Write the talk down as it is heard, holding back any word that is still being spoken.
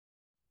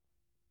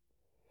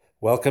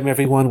Welcome,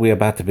 everyone. We're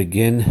about to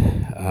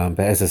begin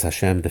Be'ezus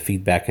Hashem, the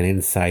feedback and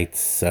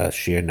insights,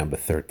 share number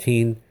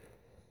 13.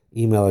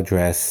 Email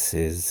address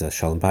is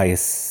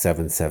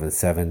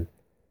shalombayis777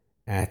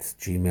 at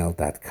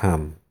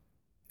gmail.com.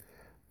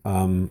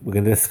 We're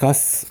going to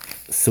discuss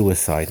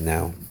suicide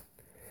now.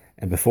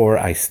 And before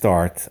I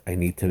start, I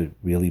need to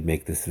really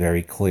make this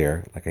very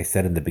clear, like I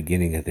said in the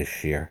beginning of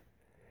this year,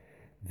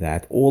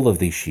 that all of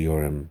these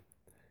shiurim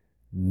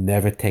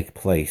never take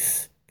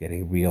place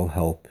getting real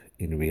help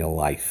in real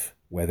life,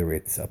 whether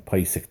it's a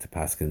paisik to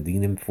paskin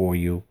dinim for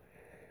you,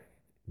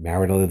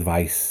 marital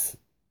advice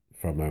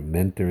from a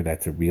mentor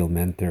that's a real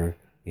mentor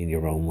in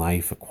your own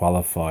life, a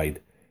qualified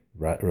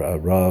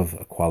rav,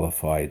 a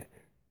qualified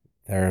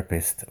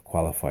therapist, a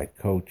qualified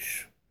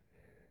coach.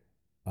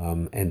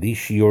 And these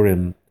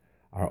shiurim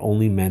are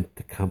only meant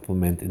to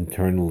complement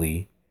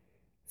internally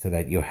so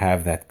that you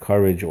have that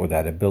courage or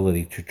that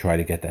ability to try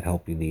to get that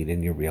help you need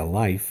in your real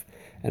life,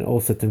 and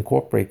also to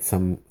incorporate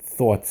some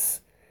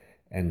thoughts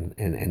and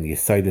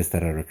yesaidas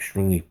that are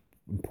extremely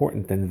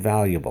important and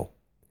valuable.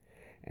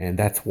 And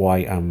that's why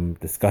I'm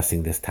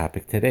discussing this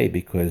topic today,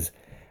 because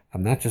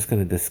I'm not just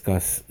going to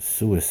discuss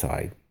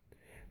suicide,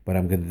 but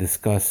I'm going to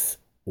discuss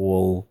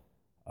all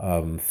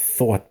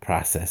thought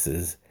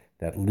processes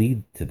that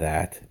lead to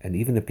that, and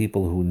even the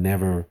people who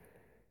never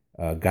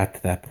got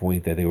to that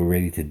point that they were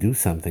ready to do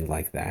something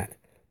like that.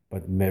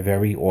 But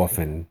very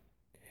often,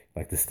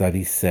 like the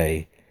studies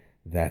say,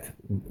 that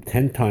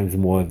 10 times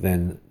more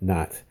than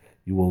not,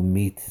 you will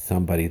meet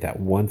somebody that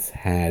once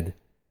had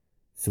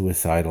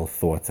suicidal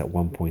thoughts at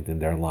one point in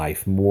their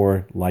life,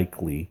 more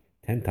likely,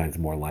 10 times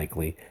more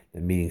likely,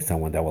 than meeting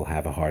someone that will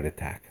have a heart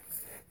attack.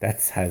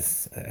 That's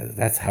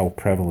how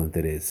prevalent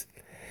it is.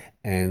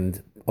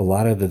 And a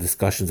lot of the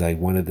discussions I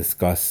want to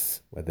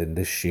discuss, whether in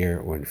this shir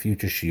or in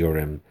future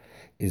shiurim,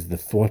 is the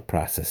thought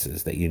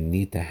processes that you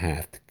need to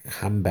have to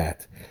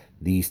combat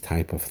these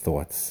type of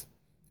thoughts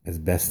as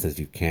best as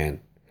you can.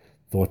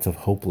 Thoughts of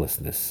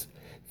hopelessness,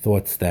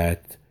 thoughts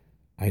that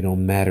I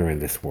don't matter in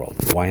this world.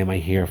 Why am I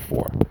here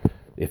for?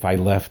 If I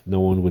left,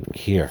 no one would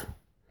care.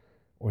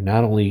 Or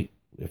not only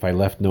if I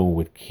left, no one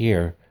would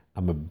care,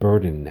 I'm a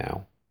burden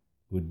now.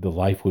 The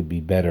life would be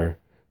better,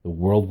 the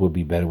world would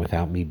be better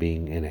without me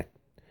being in it.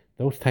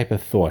 Those type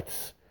of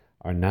thoughts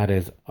are not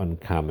as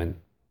uncommon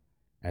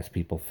as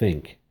people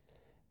think.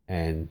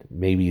 And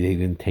maybe they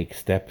didn't take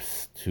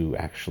steps to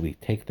actually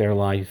take their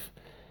life,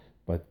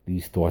 but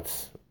these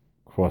thoughts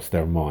cross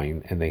their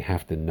mind, and they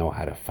have to know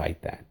how to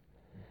fight that.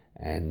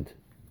 And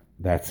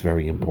that's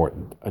very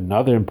important.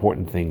 Another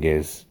important thing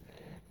is,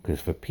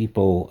 because for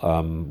people,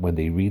 when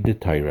they read the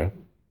Torah,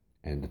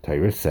 and the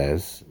Torah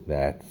says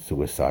that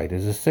suicide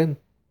is a sin,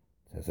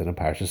 it says it in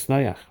Parshas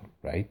Noach,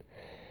 right?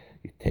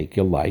 You take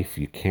your life,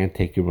 you can't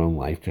take your own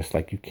life, just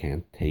like you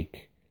can't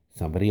take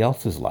somebody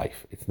else's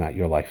life. It's not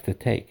your life to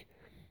take.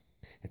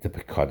 It's a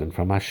pekadon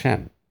from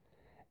Hashem.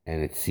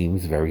 And it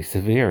seems very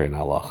severe in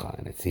halacha,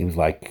 and it seems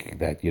like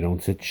that you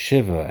don't sit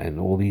shiva and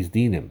all these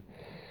dinim.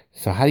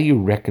 So how do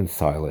you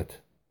reconcile it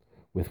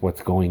with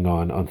what's going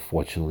on,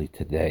 unfortunately,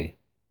 today?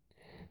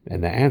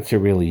 And the answer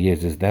really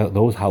is that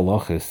those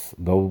halachas,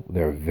 though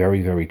they're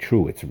very, very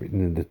true, it's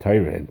written in the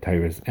Torah and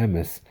Torah's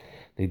emes,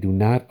 they do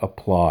not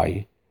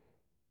apply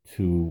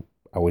to,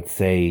 I would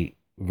say,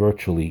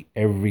 virtually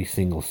every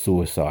single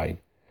suicide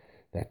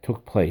that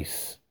took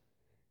place,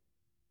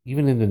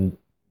 even in the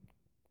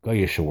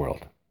Goyish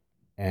world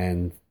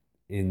and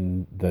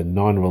in the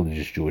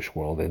non-religious Jewish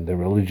world and the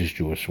religious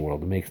Jewish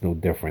world. It makes no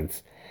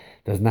difference.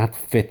 Does not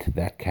fit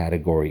that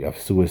category of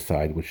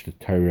suicide which the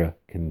Torah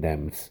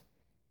condemns.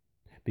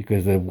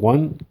 Because the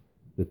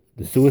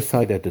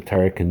suicide that the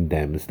Torah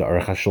condemns, the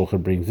Aruch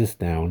HaShulchan brings this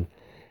down,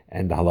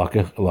 and the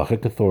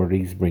halachic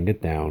authorities bring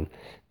it down,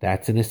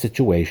 that's in a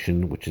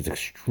situation which is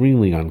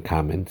extremely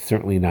uncommon,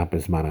 certainly not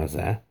Bisman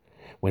Hazeh,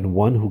 when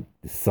one who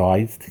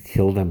decides to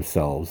kill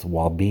themselves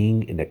while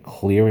being in a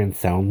clear and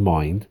sound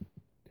mind,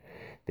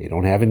 they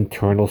don't have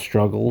internal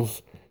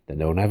struggles, they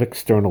don't have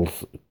external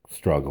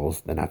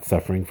struggles, they're not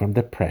suffering from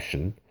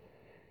depression,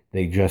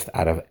 they just,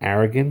 out of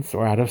arrogance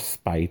or out of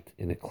spite,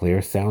 in a clear,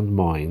 sound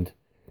mind,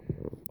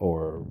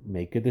 or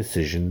make a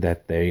decision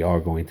that they are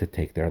going to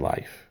take their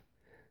life.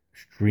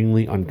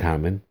 Extremely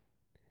uncommon,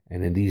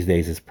 and in these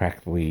days is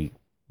practically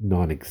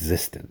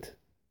non-existent.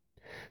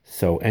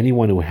 So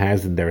anyone who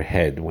has in their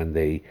head, when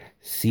they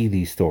see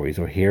these stories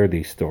or hear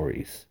these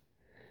stories,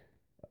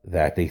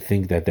 that they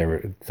think that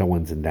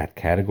someone's in that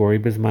category,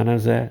 Bisman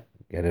Hazeh,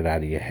 get it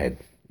out of your head.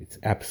 It's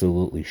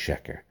absolutely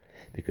sheker.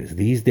 Because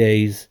these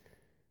days,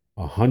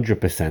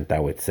 100%, I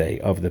would say,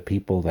 of the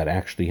people that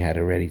actually had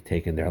already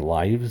taken their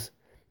lives,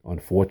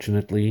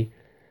 unfortunately,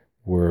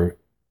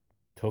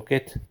 took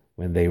it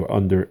when they were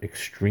under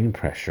extreme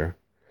pressure,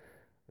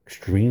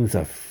 extremes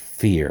of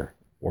fear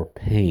or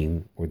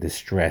pain or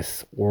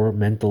distress or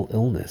mental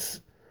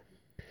illness,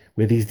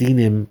 where these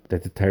dinim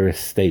that the Torah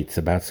states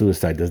about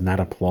suicide does not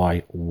apply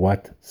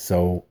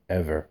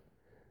whatsoever.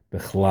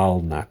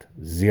 Bechlal, not.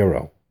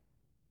 Zero.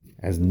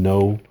 Has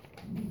no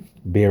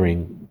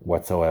bearing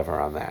whatsoever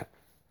on that.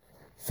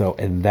 So,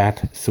 and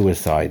that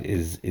suicide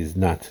is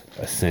not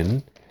a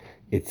sin.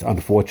 It's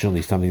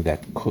unfortunately something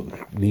that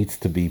needs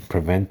to be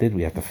prevented.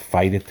 We have to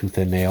fight it tooth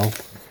and nail,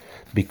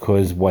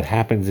 because what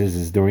happens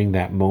is during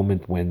that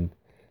moment when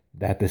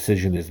that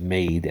decision is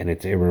made and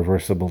it's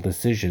irreversible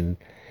decision,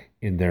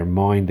 in their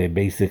mind they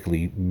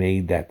basically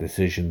made that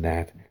decision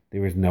that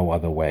there is no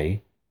other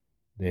way.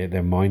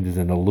 Their mind is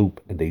in a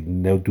loop and they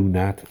do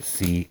not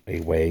see a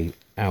way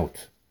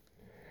out.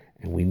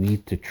 And we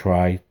need to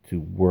try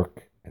to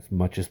work as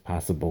much as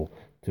possible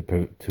to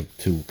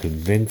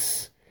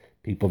convince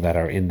people that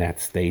are in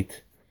that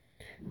state.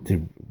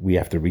 We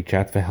have to reach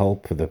out for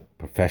help for the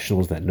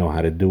professionals that know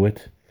how to do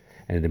it.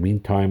 And in the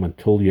meantime,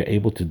 until you're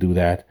able to do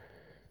that,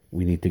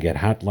 we need to get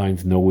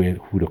hotlines, know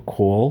who to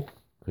call,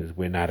 because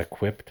we're not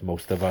equipped,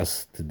 most of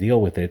us, to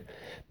deal with it.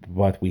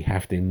 But we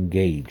have to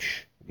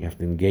engage. We have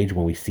to engage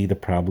when we see the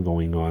problem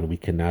going on. We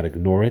cannot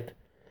ignore it.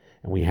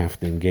 And we have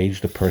to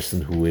engage the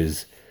person who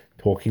is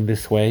talking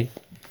this way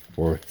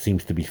or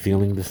seems to be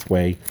feeling this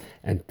way,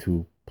 and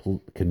to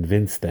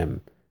convince them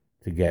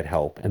to get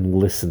help, and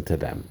listen to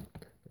them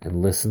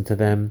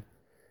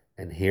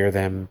and hear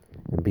them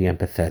and be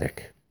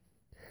empathetic.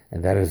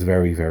 And that is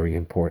very, very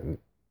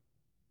important.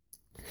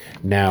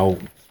 Now,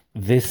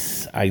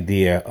 this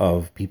idea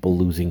of people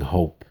losing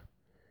hope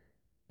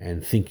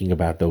and thinking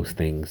about those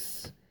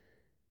things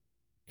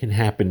can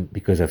happen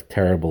because of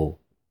terrible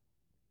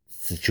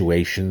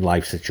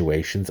life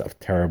situations, of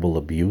terrible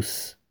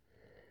abuse.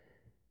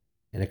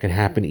 And it can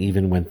happen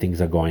even when things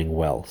are going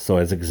well. So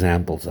as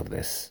examples of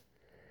this,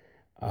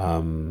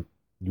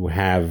 you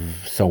have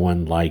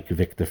someone like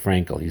Viktor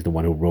Frankl. He's the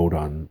one who wrote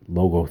on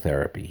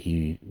logotherapy.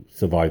 He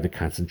survived the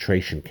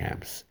concentration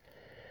camps.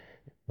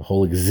 The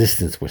whole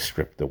existence was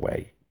stripped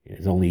away.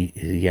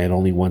 He had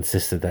only one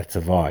sister that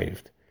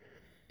survived.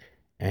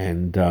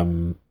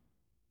 And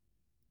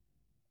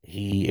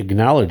he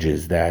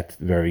acknowledges that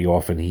very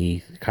often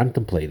he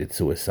contemplated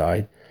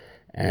suicide,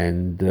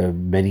 and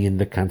many in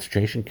the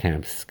concentration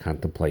camps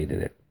contemplated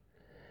it.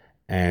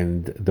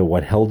 And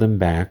what held him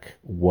back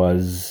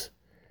was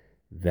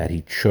that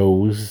he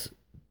chose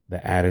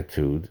the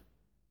attitude,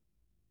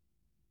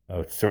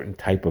 a certain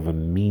type of a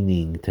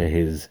meaning to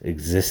his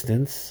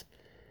existence,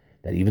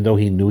 that even though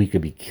he knew he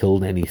could be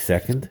killed any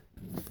second,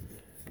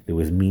 there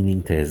was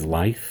meaning to his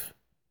life.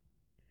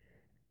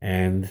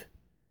 And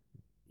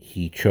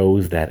he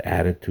chose that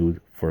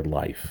attitude for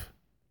life.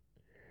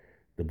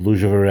 The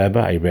Blujever Rebbe,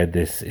 I read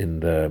this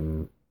in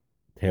the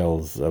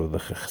Tales of the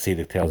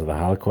Hasidic Tales of the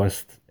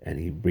Holocaust,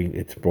 and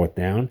it's brought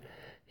down.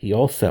 He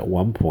also at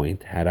one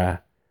point had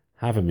a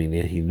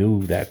Havamina. He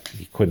knew that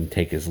he couldn't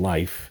take his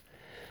life,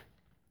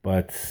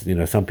 but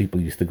some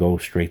people used to go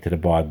straight to the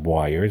barbed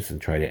wires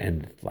and try to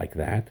end it like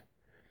that,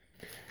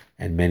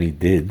 and many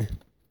did,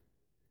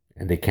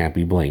 and they can't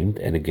be blamed.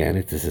 And again,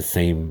 it's the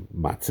same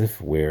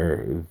matzif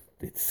where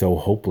it's so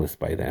hopeless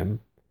by them,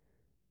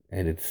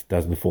 and it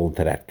doesn't fall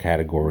into that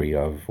category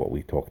of what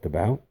we talked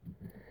about.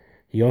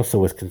 He also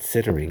was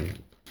considering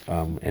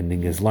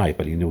ending his life,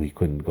 but he knew he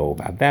couldn't go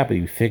about that. But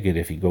he figured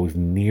if he goes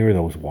near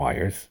those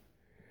wires,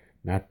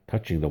 not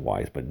touching the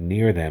wires, but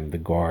near them, the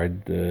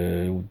guard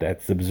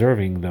that's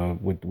observing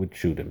would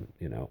shoot him.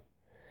 He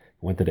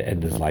wanted to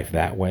end his life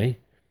that way.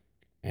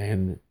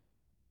 And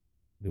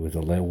there was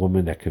a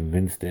woman that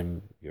convinced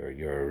him, you're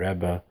a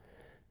Rebbe,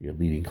 you're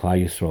leading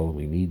Klal Yisrael,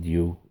 we need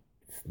you.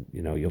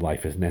 Your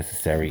life is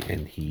necessary,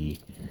 and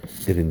he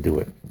didn't do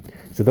it.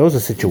 So those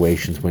are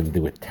situations when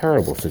there were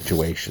terrible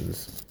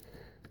situations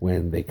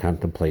when they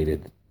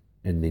contemplated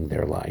ending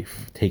their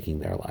life, taking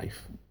their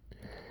life.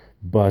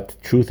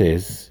 But truth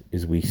is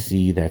we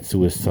see that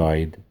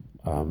suicide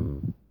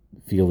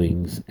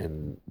feelings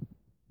and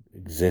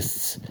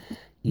exists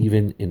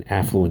even in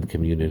affluent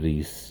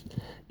communities,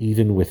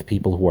 even with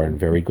people who are in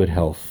very good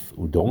health,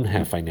 who don't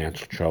have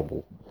financial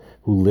trouble,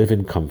 who live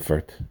in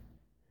comfort.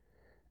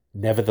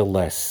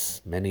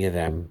 Nevertheless, many of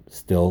them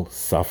still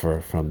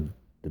suffer from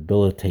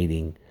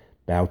debilitating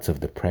bouts of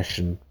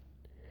depression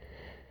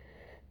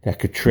that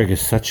could trigger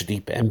such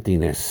deep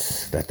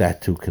emptiness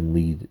that too can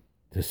lead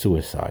to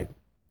suicide.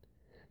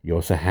 You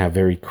also have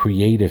very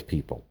creative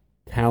people,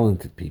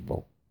 talented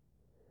people,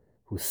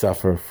 who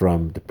suffer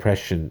from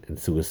depression and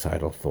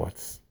suicidal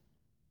thoughts.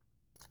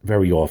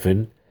 Very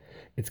often,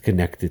 it's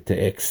connected to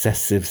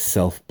excessive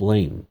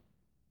self-blame,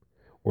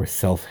 or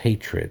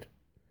self-hatred,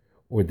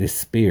 or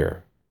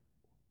despair,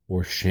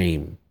 or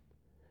shame.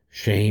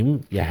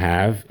 Shame, you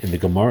have, in the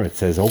Gemara, it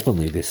says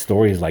openly, there's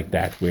stories like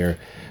that where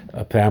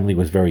a family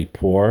was very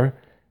poor,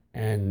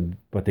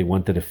 but they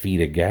wanted to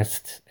feed a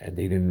guest, and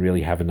they didn't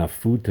really have enough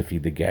food to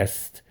feed the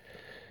guest,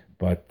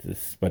 but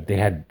they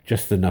had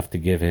just enough to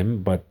give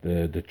him, but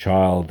the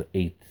child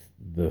ate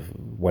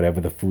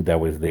whatever the food that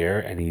was there,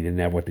 and he didn't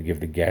have what to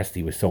give the guest.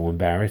 He was so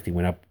embarrassed, he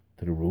went up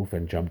to the roof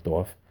and jumped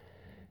off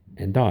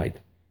and died.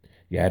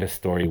 You had a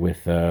story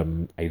with,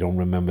 I don't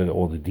remember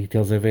all the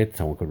details of it.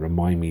 Someone could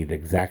remind me the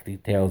exact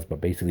details,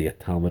 but basically a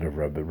Talmud of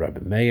Rabbi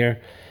Meir.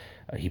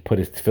 He put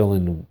his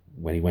tefillin,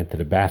 when he went to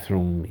the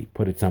bathroom, he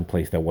put it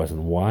someplace that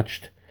wasn't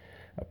watched.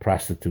 A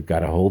prostitute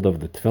got a hold of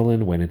the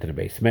tefillin, went into the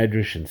base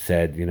medrash, and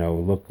said,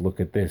 look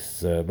at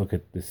this, look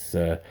at this.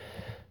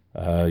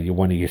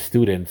 One of your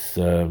students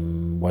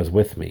was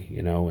with me,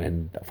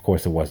 and of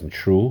course it wasn't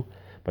true.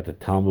 But the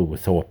Talmud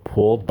was so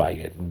appalled by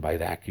it and by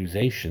the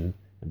accusation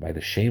and by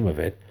the shame of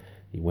it,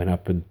 he went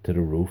up into the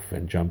roof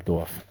and jumped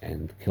off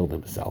and killed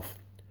himself.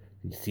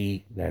 You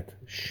see that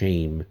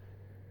shame,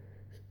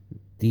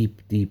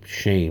 deep, deep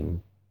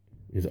shame,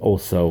 is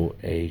also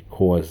a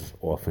cause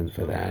often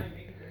for that.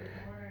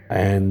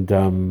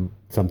 And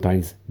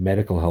sometimes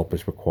medical help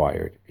is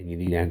required, and you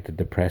need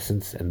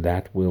antidepressants, and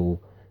that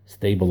will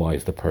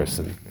stabilize the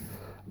person.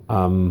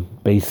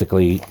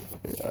 Basically,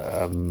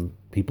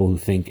 people who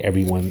think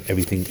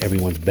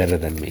everyone's better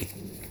than me.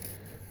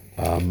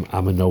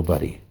 I'm a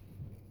nobody,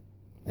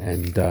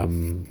 and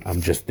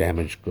I'm just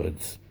damaged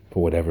goods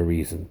for whatever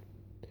reason.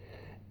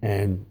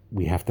 And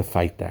we have to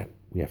fight that.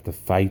 We have to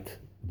fight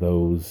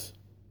those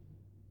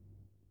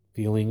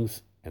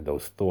feelings and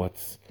those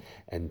thoughts.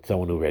 And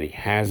someone who already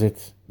has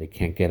it, they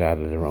can't get out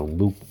of their own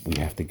loop.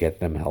 We have to get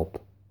them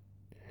help.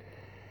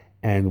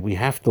 And we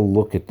have to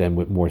look at them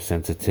with more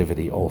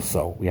sensitivity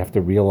also. We have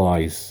to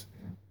realize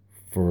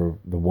for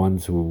the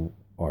ones who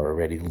are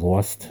already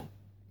lost,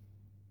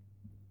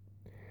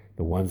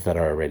 the ones that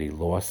are already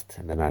lost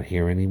and they're not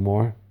here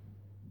anymore,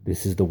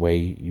 this is the way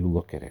you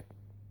look at it.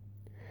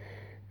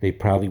 They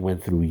probably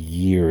went through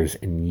years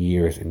and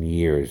years and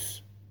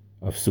years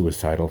of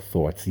suicidal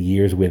thoughts,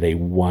 years where they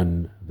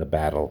won the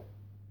battle.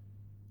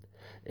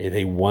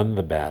 They won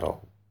the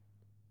battle.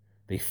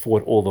 They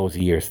fought all those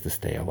years to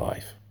stay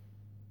alive.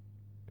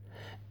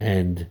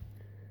 And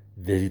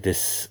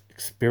this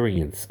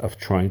experience of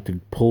trying to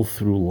pull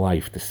through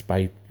life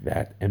despite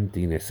that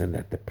emptiness and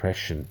that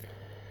depression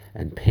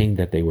and pain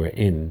that they were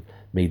in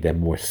made them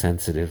more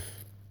sensitive,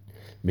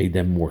 made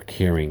them more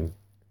caring.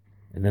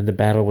 And then the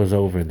battle was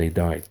over and they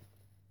died.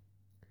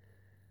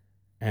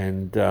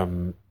 And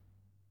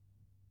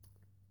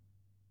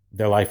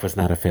their life was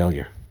not a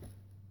failure.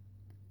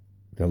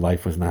 Their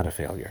life was not a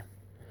failure.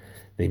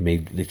 They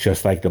made it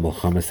just like the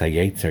Milchamas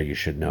HaYetzer, you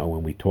should know,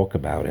 when we talk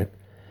about it.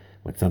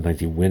 When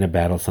sometimes you win a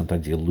battle,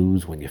 sometimes you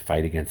lose when you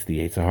fight against the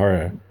Yetzer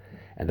Hara.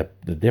 And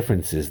the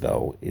difference is,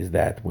 though, is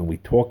that when we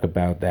talk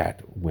about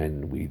that,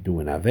 when we do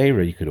an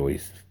Aveira, you could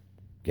always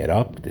get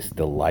up. There's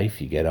still life.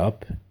 You get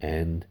up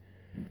and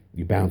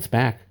you bounce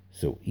back.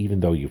 So even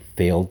though you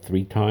failed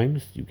 3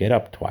 times, you get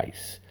up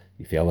twice.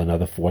 You fail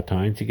another 4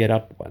 times, you get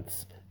up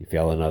once. You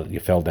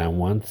fell down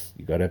once,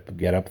 you got to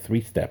get up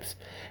 3 steps.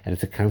 And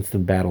it's a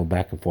constant battle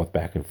back and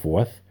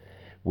forth,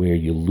 where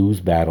you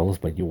lose battles,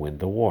 but you win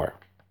the war.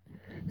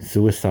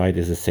 Suicide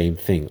is the same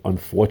thing.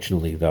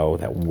 Unfortunately, though,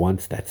 that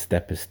once that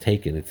step is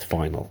taken, it's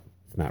final.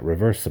 It's not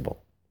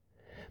reversible.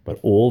 But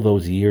all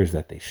those years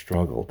that they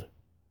struggled,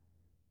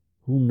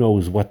 who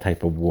knows what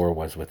type of war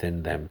was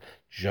within them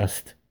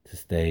just to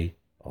stay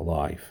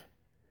alive.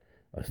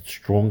 A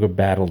stronger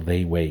battle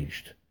they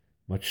waged,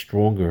 much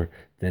stronger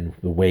than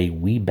the way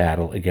we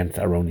battle against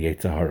our own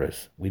Yetzer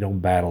Haras. We don't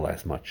battle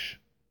as much.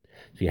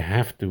 So you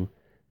have to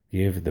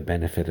give the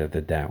benefit of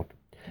the doubt.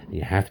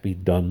 You have to be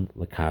done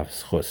l'kav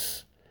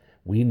schus.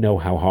 We know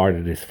how hard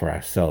it is for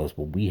ourselves,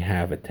 but we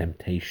have a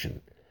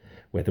temptation,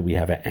 whether we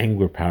have an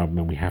anger problem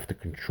and we have to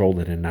control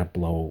it and not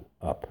blow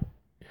up.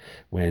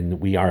 When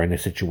we are in a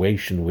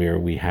situation where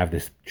we have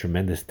this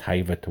tremendous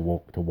taiva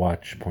to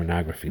watch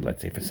pornography,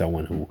 let's say for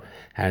someone who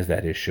has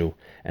that issue,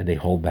 and they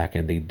hold back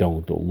and they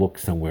don't, or look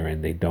somewhere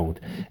and they don't,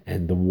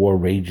 and the war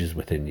rages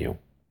within you.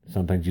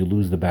 Sometimes you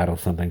lose the battle,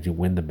 sometimes you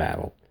win the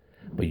battle,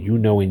 but you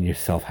know in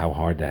yourself how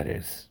hard that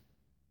is.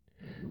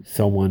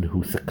 Someone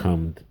who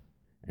succumbed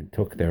and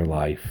took their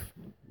life,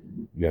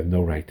 you have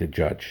no right to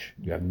judge.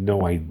 You have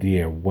no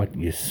idea what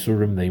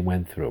yisurim they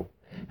went through,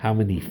 how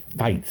many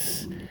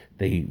fights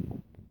they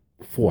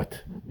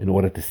fought in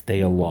order to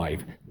stay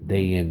alive,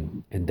 day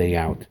in and day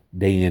out,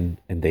 day in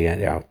and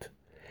day out.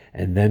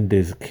 And then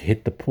there's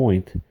hit the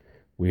point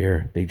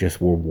where they just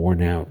were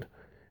worn out,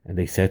 and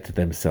they said to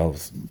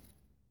themselves,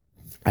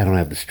 I don't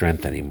have the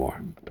strength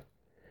anymore,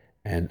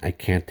 and I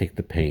can't take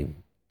the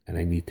pain, and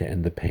I need to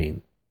end the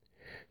pain.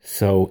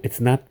 So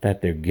it's not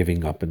that they're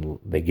giving up and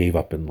they gave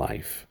up in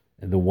life.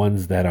 And the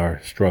ones that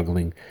are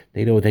struggling,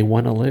 they know they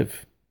want to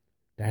live.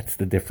 That's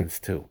the difference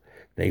too.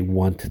 They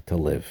want to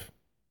live.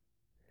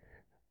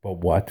 But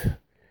what?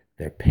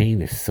 Their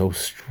pain is so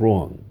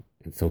strong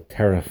and so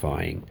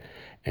terrifying,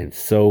 and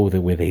so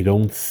that where they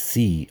don't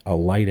see a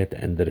light at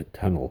the end of the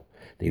tunnel,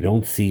 they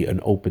don't see an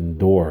open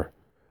door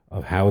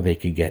of how they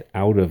could get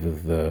out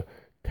of the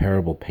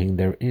terrible pain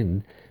they're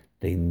in,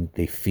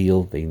 they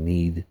feel they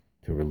need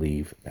to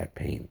relieve that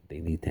pain. They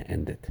need to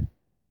end it.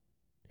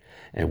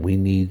 And we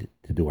need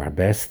to do our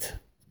best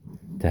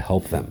to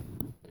help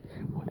them.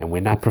 And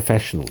we're not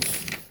professionals.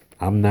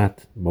 I'm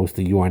not. Most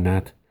of you are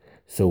not.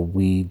 So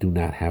we do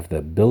not have the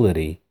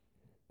ability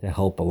to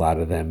help a lot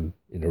of them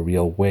in a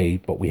real way,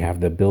 but we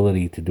have the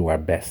ability to do our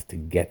best to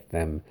get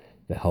them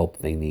the help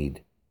they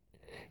need.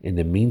 In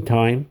the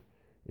meantime,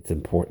 it's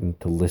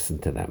important to listen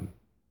to them,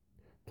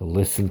 to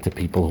listen to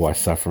people who are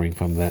suffering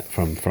from that,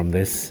 from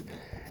this,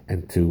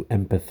 and to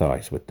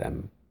empathize with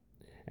them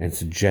and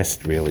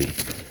suggest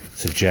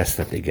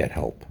that they get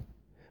help.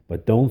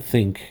 But don't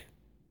think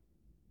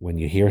when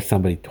you hear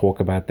somebody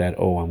talk about that,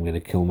 oh, I'm going to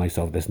kill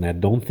myself, this and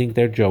that, don't think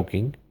they're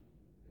joking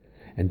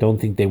and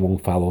don't think they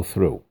won't follow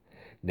through.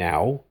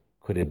 Now,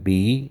 could it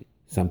be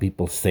some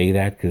people say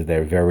that because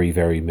they're very,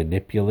 very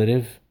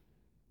manipulative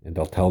and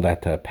they'll tell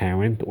that to a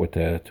parent or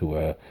to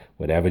a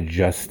whatever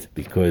just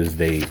because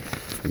they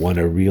want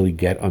to really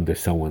get under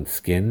someone's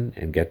skin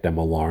and get them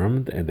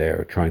alarmed and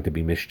they're trying to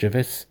be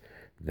mischievous?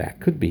 That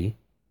could be.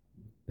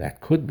 That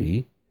could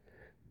be.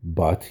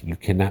 But you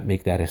cannot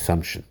make that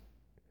assumption.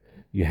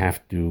 You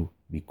have to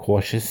be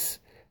cautious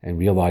and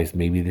realize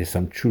maybe there's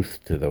some truth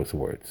to those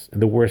words. In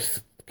the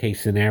worst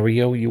case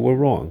scenario, you were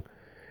wrong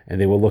and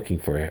they were looking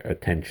for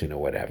attention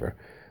or whatever.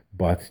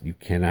 But you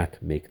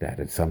cannot make that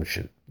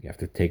assumption. You have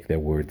to take their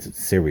words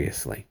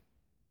seriously.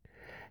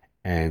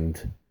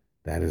 And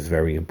that is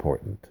very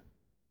important.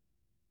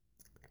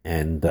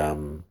 And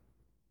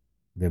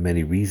there are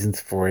many reasons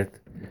for it,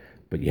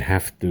 but you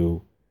have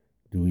to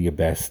do your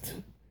best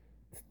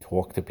to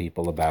talk to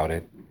people about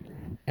it.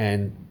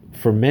 And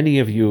for many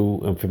of you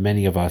and for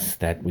many of us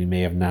that we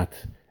may have not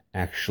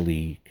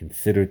actually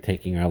considered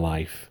taking our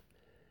life,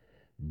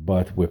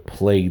 but we're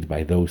plagued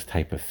by those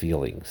type of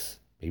feelings.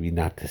 Maybe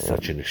not to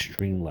such an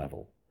extreme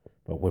level,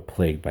 but we're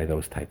plagued by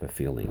those type of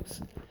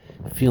feelings.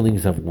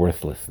 Feelings of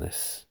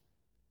worthlessness,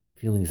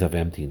 feelings of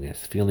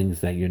emptiness,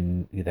 feelings that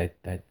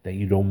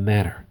you don't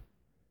matter.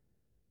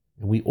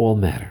 And we all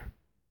matter.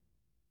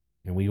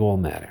 And we all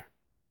matter.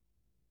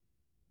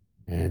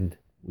 And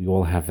we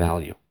all have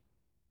value.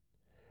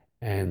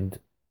 And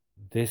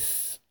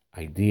this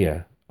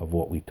idea of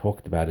what we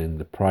talked about in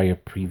the prior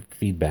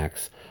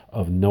feedbacks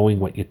of knowing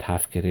what your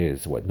tafkid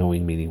is,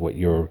 knowing meaning what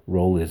your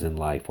role is in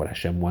life, what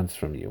Hashem wants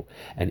from you.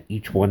 And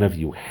each one of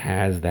you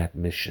has that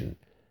mission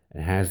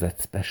and has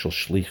that special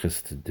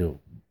shlichus to do.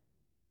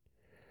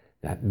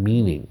 That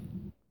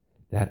meaning,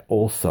 that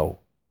also,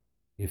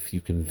 if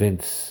you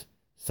convince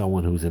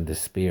someone who's in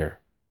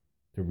despair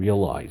to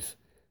realize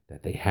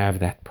that they have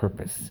that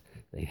purpose,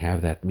 they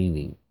have that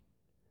meaning,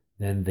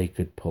 then they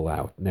could pull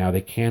out. Now they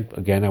can't,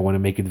 again, I want to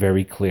make it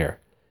very clear.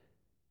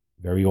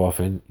 Very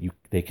often,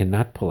 they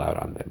cannot pull out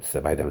on them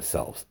by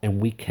themselves,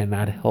 and we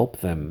cannot help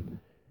them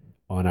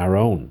on our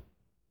own.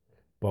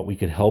 But we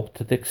could help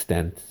to the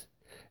extent,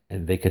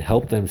 and they could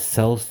help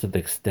themselves to the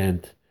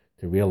extent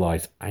to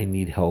realize, I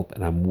need help,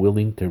 and I'm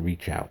willing to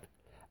reach out.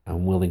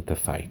 I'm willing to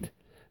fight.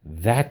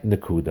 That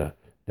nakuda,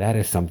 that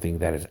is something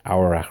that is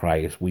our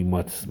achrayus, we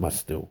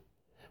must do.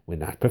 We're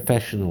not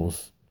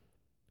professionals,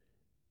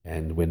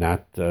 and we're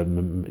not,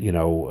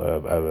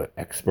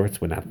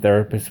 experts. We're not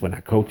therapists. We're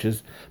not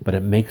coaches. But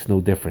it makes no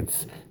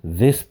difference.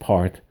 This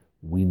part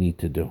we need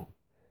to do.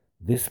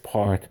 This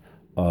part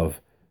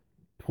of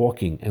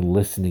talking and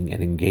listening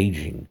and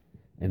engaging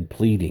and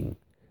pleading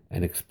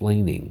and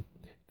explaining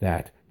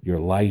that your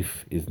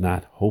life is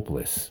not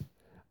hopeless.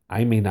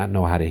 I may not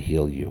know how to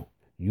heal you.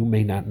 You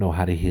may not know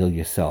how to heal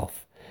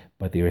yourself.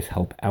 But there is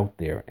help out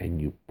there,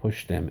 and you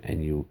push them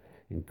and you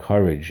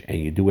encourage and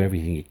you do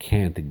everything you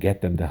can to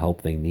get them the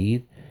help they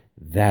need.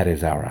 That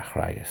is our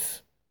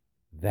achrayus.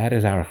 That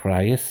is our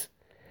achrayus,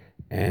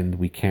 and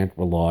we can't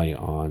rely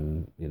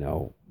on,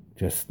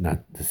 just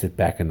not to sit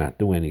back and not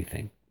do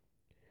anything.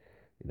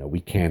 We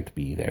can't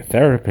be their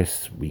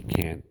therapists. We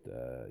can't,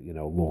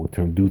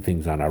 long-term do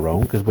things on our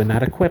own because we're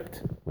not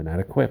equipped. We're not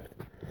equipped.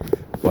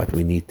 But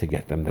we need to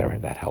get them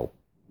that help.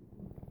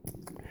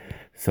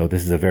 So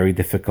this is a very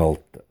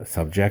difficult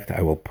subject.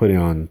 I will put it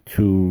on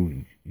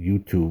 2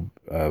 YouTube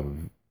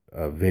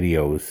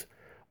videos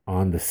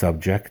on the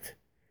subject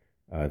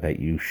that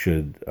you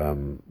should,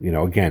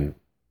 again,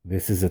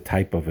 this is a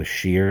type of a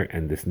shear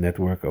and this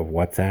network of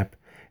WhatsApp.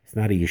 It's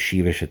not a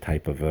yeshivish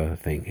type of a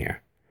thing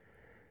here.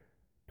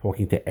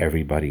 Talking to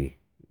everybody,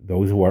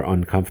 those who are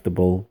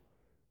uncomfortable,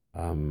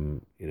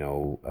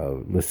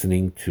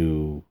 listening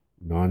to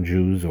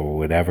non-Jews or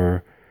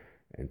whatever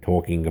and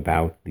talking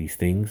about these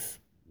things,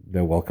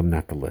 they're welcome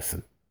not to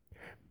listen.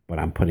 But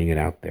I'm putting it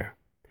out there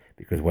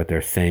because what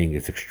they're saying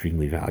is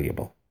extremely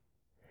valuable.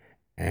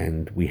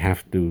 And we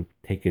have to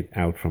take it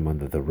out from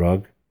under the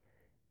rug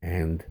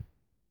and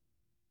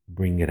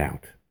bring it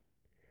out.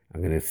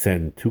 I'm going to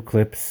send 2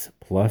 clips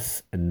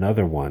plus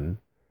another one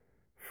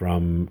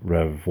from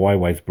Rev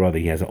YY's brother.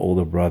 He has an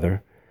older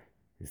brother.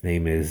 His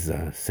name is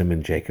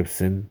Simon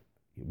Jacobson.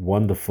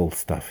 Wonderful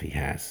stuff he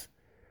has.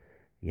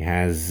 He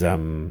has,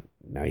 now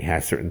he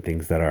has certain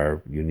things that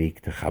are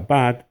unique to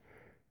Chabad,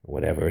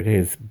 whatever it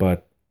is,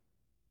 but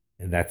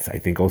that's, I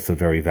think, also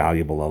very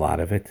valuable, a lot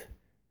of it,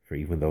 for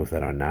even those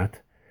that are not.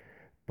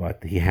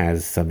 But he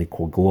has something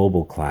called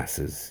global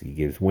classes. He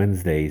gives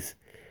Wednesdays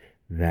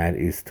that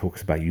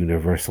talks about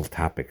universal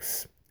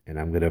topics. And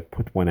I'm going to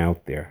put one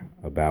out there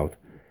about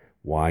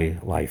why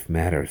life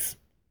matters.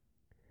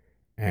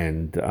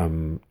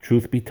 And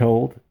truth be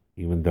told,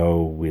 even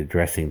though we're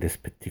addressing this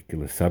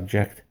particular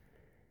subject,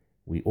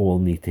 we all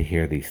need to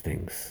hear these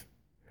things.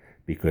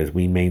 because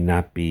we may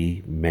not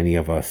be, many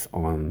of us,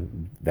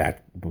 on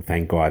that,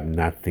 thank God,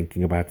 not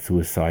thinking about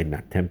suicide,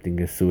 not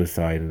tempting a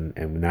suicide,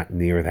 and not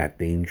near that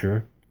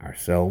danger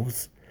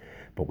ourselves.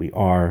 But we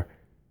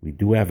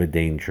do have a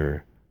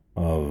danger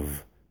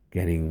of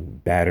getting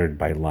battered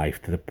by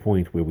life to the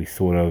point where we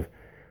sort of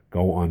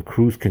go on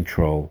cruise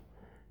control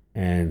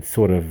and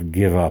sort of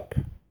give up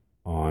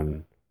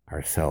on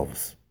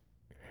ourselves.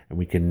 And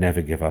we can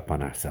never give up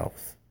on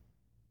ourselves.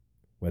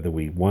 Whether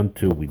we want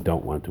to, we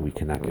don't want to, we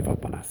cannot give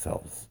up on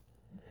ourselves.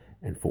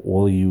 And for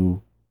all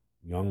you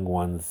young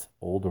ones,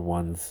 older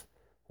ones,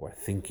 who are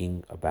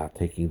thinking about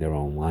taking their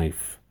own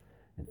life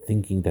and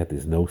thinking that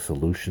there's no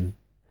solution,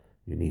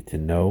 you need to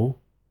know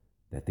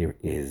that there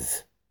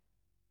is.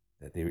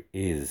 That there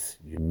is.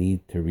 You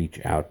need to reach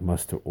out,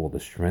 muster all the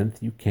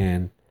strength you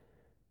can.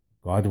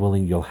 God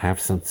willing, you'll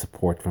have some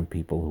support from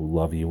people who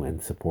love you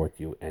and support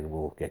you and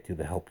will get you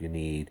the help you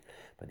need.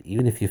 But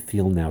even if you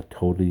feel now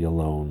totally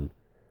alone,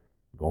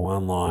 go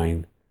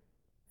online,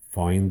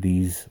 find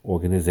these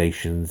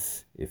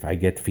organizations. If I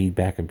get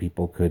feedback and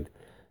people could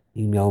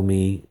email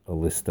me a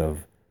list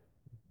of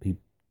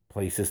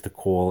places to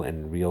call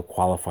and real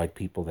qualified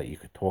people that you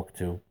could talk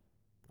to,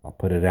 I'll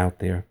put it out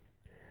there.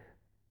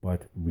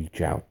 But reach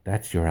out.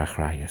 That's your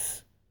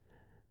achrayus.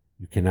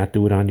 You cannot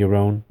do it on your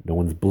own. No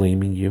one's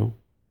blaming you.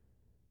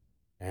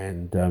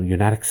 And you're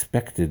not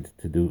expected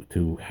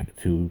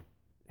to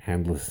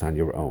handle this on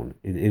your own.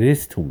 It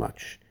is too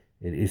much.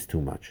 It is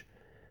too much.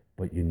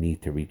 But you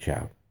need to reach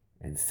out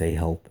and say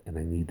help, and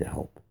I need the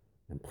help,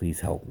 and please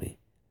help me.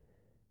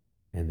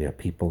 And there are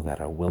people that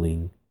are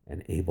willing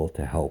and able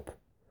to help,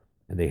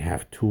 and they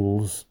have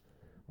tools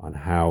on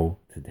how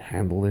to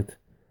handle it,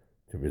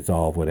 to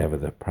resolve whatever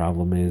the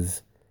problem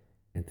is,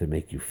 and to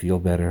make you feel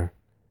better,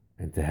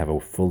 and to have a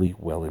fully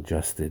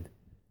well-adjusted,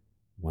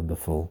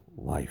 wonderful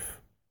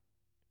life.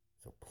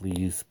 So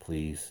please,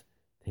 please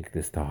take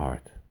this to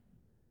heart.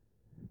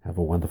 Have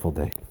a wonderful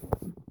day.